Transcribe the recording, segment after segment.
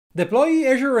Deploy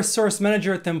Azure Resource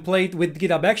Manager template with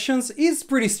GitHub Actions is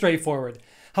pretty straightforward.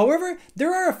 However,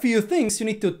 there are a few things you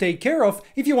need to take care of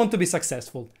if you want to be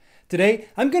successful. Today,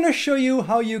 I'm gonna show you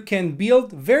how you can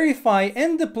build, verify,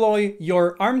 and deploy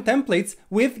your ARM templates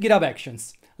with GitHub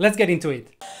Actions. Let's get into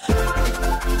it.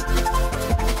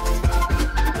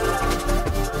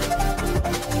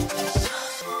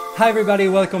 Hi everybody,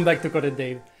 welcome back to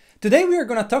CoderDave. Today we are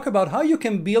going to talk about how you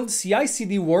can build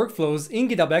CI/CD workflows in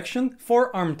GitHub Action for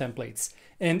ARM templates.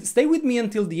 And stay with me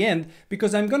until the end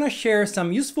because I'm going to share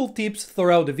some useful tips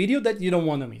throughout the video that you don't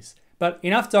want to miss. But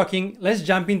enough talking, let's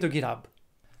jump into GitHub.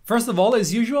 First of all,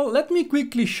 as usual, let me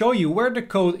quickly show you where the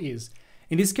code is.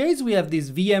 In this case, we have this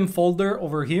VM folder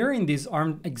over here in this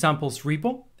ARM examples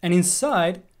repo. And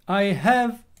inside, I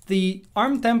have the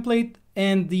ARM template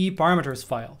and the parameters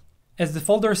file. As the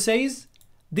folder says,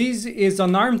 this is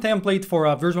an ARM template for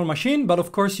a virtual machine, but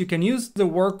of course you can use the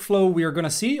workflow we are going to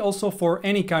see also for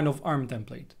any kind of ARM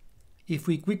template. If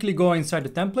we quickly go inside the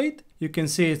template, you can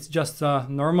see it's just a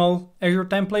normal Azure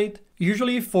template.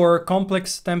 Usually for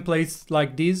complex templates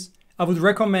like this, I would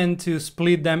recommend to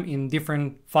split them in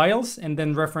different files and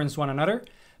then reference one another.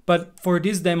 But for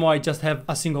this demo, I just have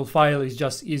a single file, it's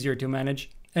just easier to manage.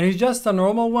 And it's just a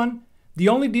normal one. The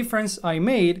only difference I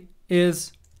made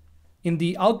is in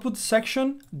the output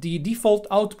section, the default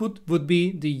output would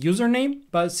be the username,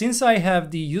 but since I have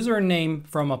the username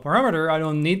from a parameter, I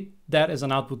don't need that as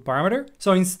an output parameter.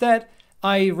 So instead,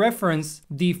 I reference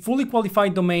the fully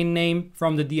qualified domain name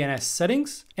from the DNS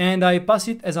settings, and I pass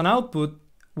it as an output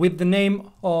with the name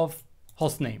of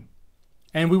hostname.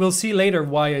 And we will see later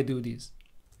why I do this.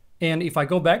 And if I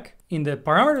go back in the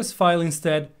parameters file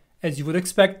instead, as you would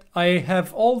expect, I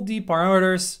have all the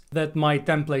parameters that my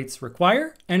templates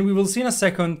require, and we will see in a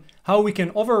second how we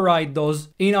can override those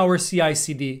in our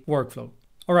CI/CD workflow.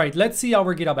 All right, let's see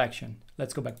our GitHub action.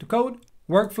 Let's go back to code,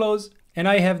 workflows, and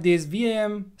I have this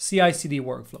VM CI/CD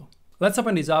workflow. Let's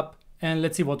open this up and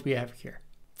let's see what we have here.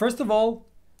 First of all,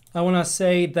 I want to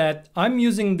say that I'm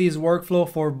using this workflow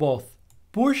for both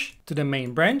push to the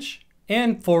main branch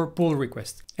and for pull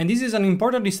requests. And this is an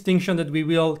important distinction that we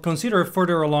will consider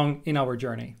further along in our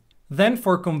journey. Then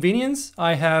for convenience,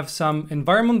 I have some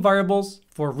environment variables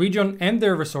for region and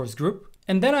their resource group.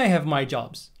 And then I have my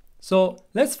jobs. So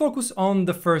let's focus on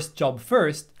the first job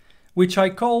first, which I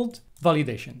called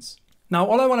validations. Now,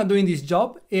 all I want to do in this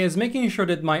job is making sure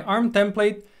that my ARM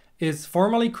template is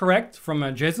formally correct from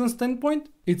a JSON standpoint.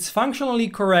 It's functionally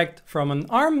correct from an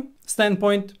ARM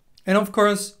standpoint, and of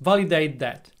course, validate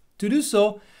that. To do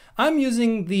so, I'm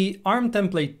using the ARM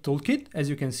template toolkit, as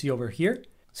you can see over here.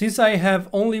 Since I have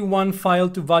only one file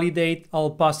to validate,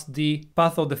 I'll pass the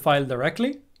path of the file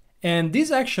directly. And this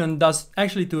action does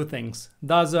actually two things.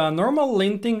 Does a normal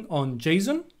linting on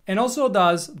JSON and also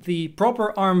does the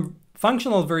proper ARM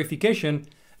functional verification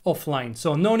offline.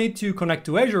 So no need to connect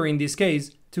to Azure in this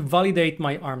case to validate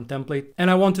my ARM template. And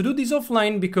I want to do this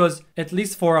offline because at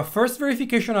least for a first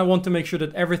verification, I want to make sure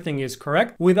that everything is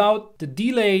correct without the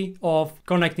delay of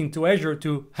connecting to Azure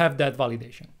to have that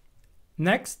validation.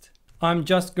 Next, I'm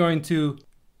just going to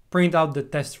print out the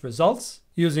test results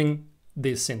using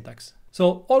this syntax.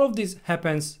 So all of this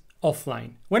happens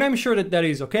offline. When I'm sure that that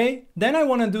is okay, then I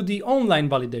want to do the online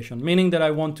validation, meaning that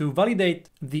I want to validate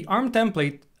the ARM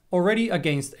template already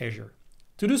against Azure.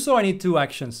 To do so, I need two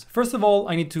actions. First of all,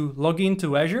 I need to log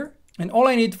into Azure, and all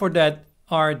I need for that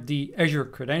are the Azure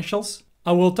credentials.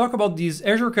 I will talk about these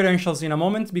Azure credentials in a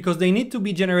moment because they need to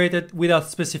be generated with a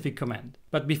specific command.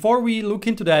 But before we look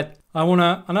into that, I want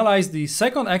to analyze the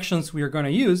second actions we are going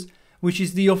to use, which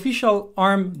is the official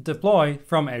ARM deploy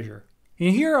from Azure.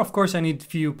 In here, of course, I need a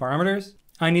few parameters.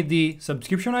 I need the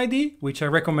subscription ID, which I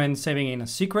recommend saving in a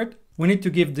secret. We need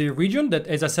to give the region that,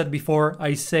 as I said before,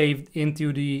 I saved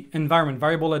into the environment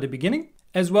variable at the beginning,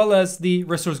 as well as the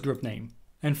resource group name.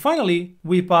 And finally,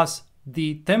 we pass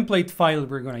the template file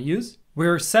we're going to use.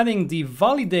 We're setting the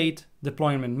validate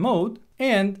deployment mode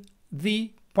and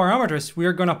the parameters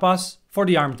we're going to pass for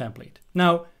the ARM template.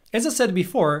 Now, as I said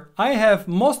before, I have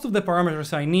most of the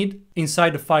parameters I need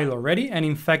inside the file already. And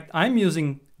in fact, I'm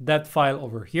using that file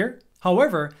over here.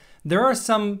 However, there are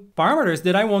some parameters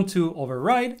that I want to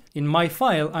override. In my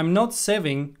file, I'm not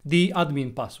saving the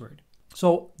admin password.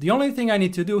 So the only thing I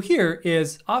need to do here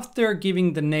is after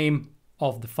giving the name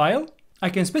of the file,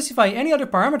 I can specify any other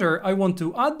parameter I want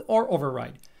to add or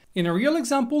override. In a real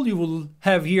example, you will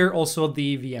have here also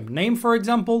the VM name, for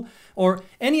example, or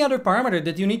any other parameter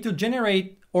that you need to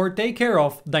generate or take care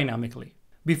of dynamically.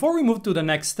 Before we move to the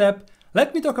next step,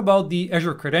 let me talk about the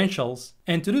Azure credentials.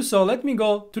 And to do so, let me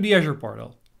go to the Azure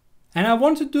portal. And I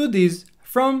want to do this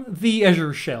from the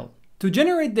Azure shell. To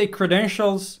generate the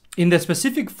credentials in the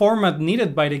specific format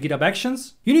needed by the GitHub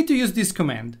Actions, you need to use this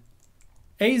command,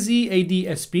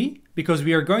 azadsp, because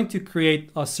we are going to create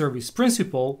a service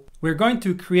principal. We're going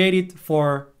to create it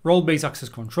for role-based access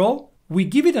control. We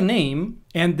give it a name,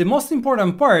 and the most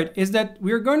important part is that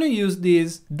we're going to use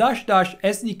this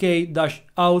 --sdk-auth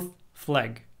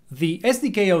flag. The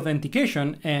SDK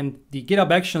authentication and the GitHub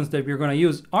Actions that we're going to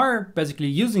use are basically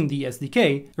using the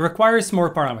SDK. It requires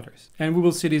more parameters, and we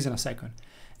will see this in a second.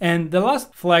 And the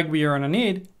last flag we are going to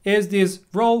need is this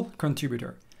role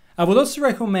contributor. I would also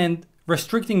recommend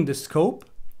restricting the scope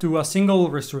to a single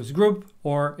resource group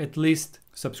or at least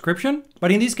subscription.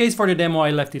 But in this case, for the demo,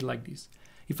 I left it like this.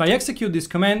 If I execute this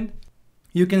command,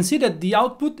 you can see that the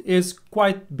output is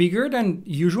quite bigger than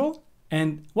usual.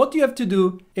 And what you have to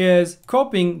do is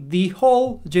copying the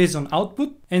whole JSON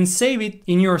output and save it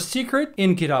in your secret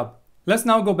in GitHub. Let's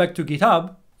now go back to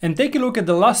GitHub and take a look at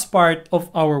the last part of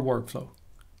our workflow.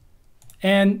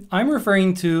 And I'm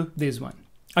referring to this one.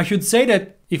 I should say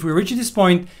that if we reach this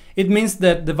point, it means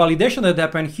that the validation that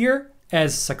happened here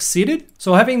has succeeded.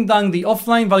 So having done the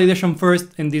offline validation first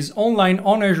and this online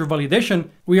on Azure validation,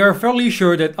 we are fairly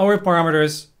sure that our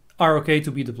parameters are okay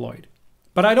to be deployed.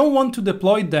 But I don't want to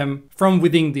deploy them from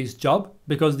within this job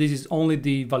because this is only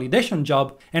the validation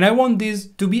job, and I want this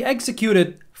to be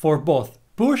executed for both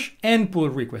push and pull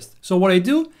request. So what I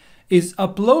do is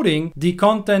uploading the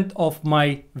content of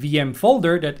my VM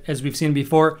folder that, as we've seen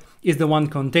before, is the one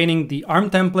containing the ARM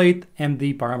template and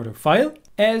the parameter file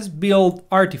as build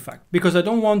artifact, because I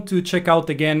don't want to check out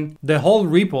again the whole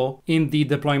repo in the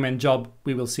deployment job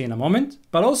we will see in a moment,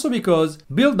 but also because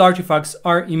build artifacts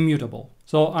are immutable.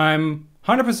 So I'm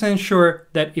 100% sure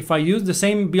that if I use the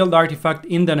same build artifact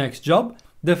in the next job,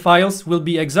 the files will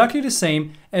be exactly the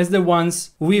same as the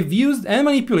ones we've used and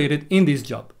manipulated in this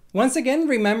job. Once again,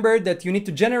 remember that you need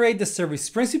to generate the service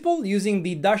principal using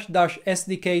the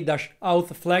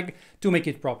 --sdk-auth flag to make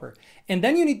it proper. And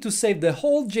then you need to save the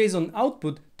whole JSON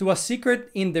output to a secret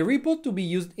in the repo to be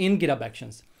used in GitHub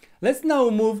Actions. Let's now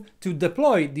move to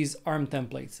deploy these ARM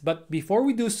templates. But before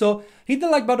we do so, hit the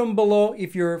like button below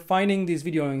if you're finding this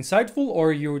video insightful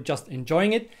or you're just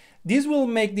enjoying it. This will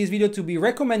make this video to be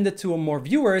recommended to more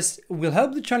viewers, will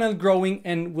help the channel growing,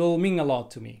 and will mean a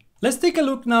lot to me. Let's take a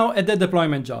look now at the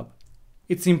deployment job.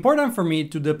 It's important for me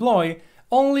to deploy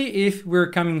only if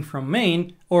we're coming from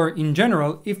main, or in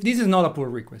general, if this is not a pull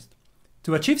request.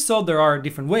 To achieve so, there are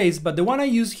different ways, but the one I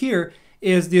use here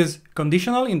is this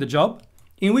conditional in the job,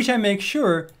 in which I make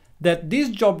sure that this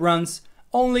job runs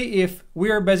only if we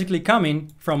are basically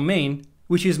coming from main,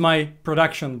 which is my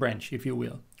production branch, if you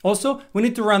will. Also, we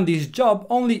need to run this job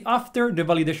only after the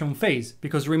validation phase,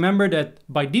 because remember that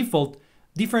by default,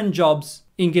 different jobs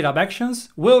in GitHub Actions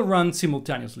will run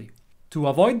simultaneously. To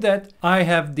avoid that, I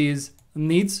have this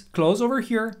needs clause over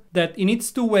here that it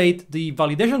needs to wait the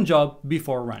validation job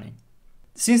before running.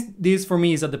 Since this for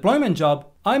me is a deployment job,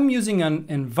 I'm using an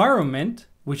environment,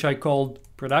 which I called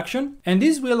production, and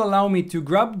this will allow me to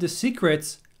grab the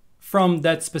secrets from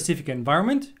that specific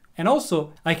environment. And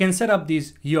also I can set up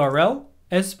this URL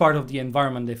as part of the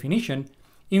environment definition,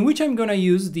 in which I'm gonna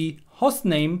use the host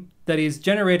name that is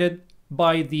generated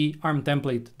by the ARM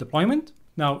template deployment.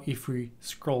 Now, if we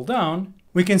scroll down,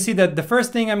 we can see that the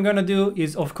first thing I'm gonna do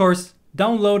is, of course,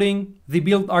 downloading the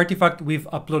build artifact we've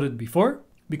uploaded before,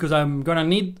 because I'm gonna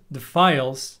need the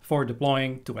files for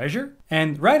deploying to Azure.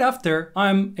 And right after,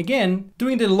 I'm again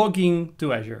doing the logging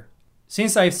to Azure.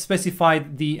 Since I've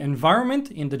specified the environment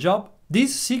in the job,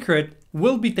 this secret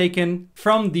will be taken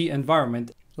from the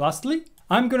environment. Lastly,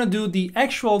 I'm gonna do the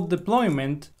actual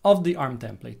deployment of the ARM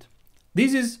template.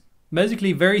 This is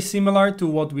basically very similar to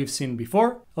what we've seen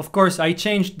before. Of course, I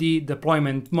changed the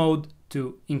deployment mode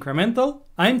to incremental.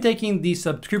 I'm taking the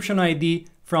subscription ID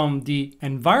from the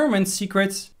environment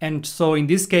secrets, and so in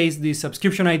this case, the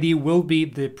subscription ID will be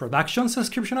the production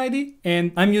subscription ID,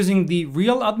 and I'm using the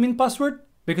real admin password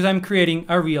because I'm creating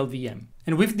a real VM.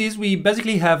 And with this, we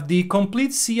basically have the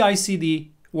complete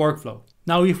CI/CD workflow.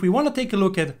 Now, if we want to take a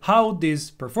look at how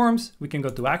this performs, we can go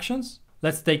to Actions.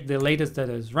 Let's take the latest that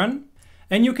is run.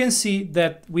 And you can see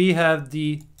that we have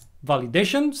the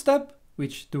validation step,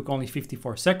 which took only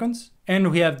 54 seconds.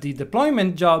 And we have the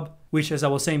deployment job, which, as I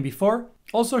was saying before,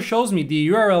 also shows me the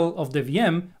URL of the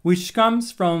VM, which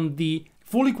comes from the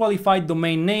fully qualified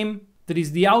domain name that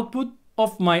is the output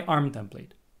of my ARM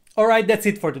template. All right, that's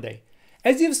it for today.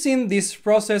 As you've seen, this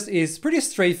process is pretty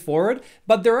straightforward,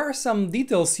 but there are some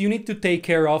details you need to take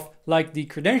care of, like the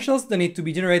credentials that need to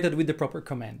be generated with the proper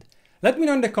command. Let me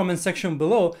know in the comment section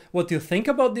below what you think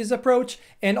about this approach,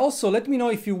 and also let me know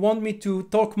if you want me to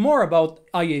talk more about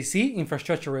IaC,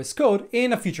 Infrastructure as Code,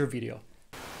 in a future video.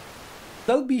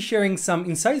 I'll be sharing some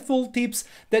insightful tips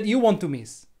that you want to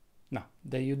miss. No,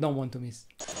 that you don't want to miss.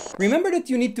 Remember that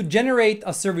you need to generate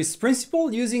a service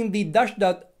principal using the dash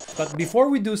dot, but before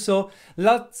we do so,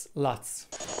 lots.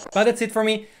 But that's it for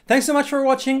me. Thanks so much for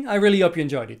watching. I really hope you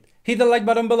enjoyed it. Hit the like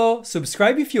button below,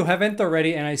 subscribe if you haven't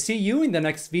already, and I see you in the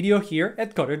next video here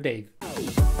at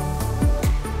CoderDave.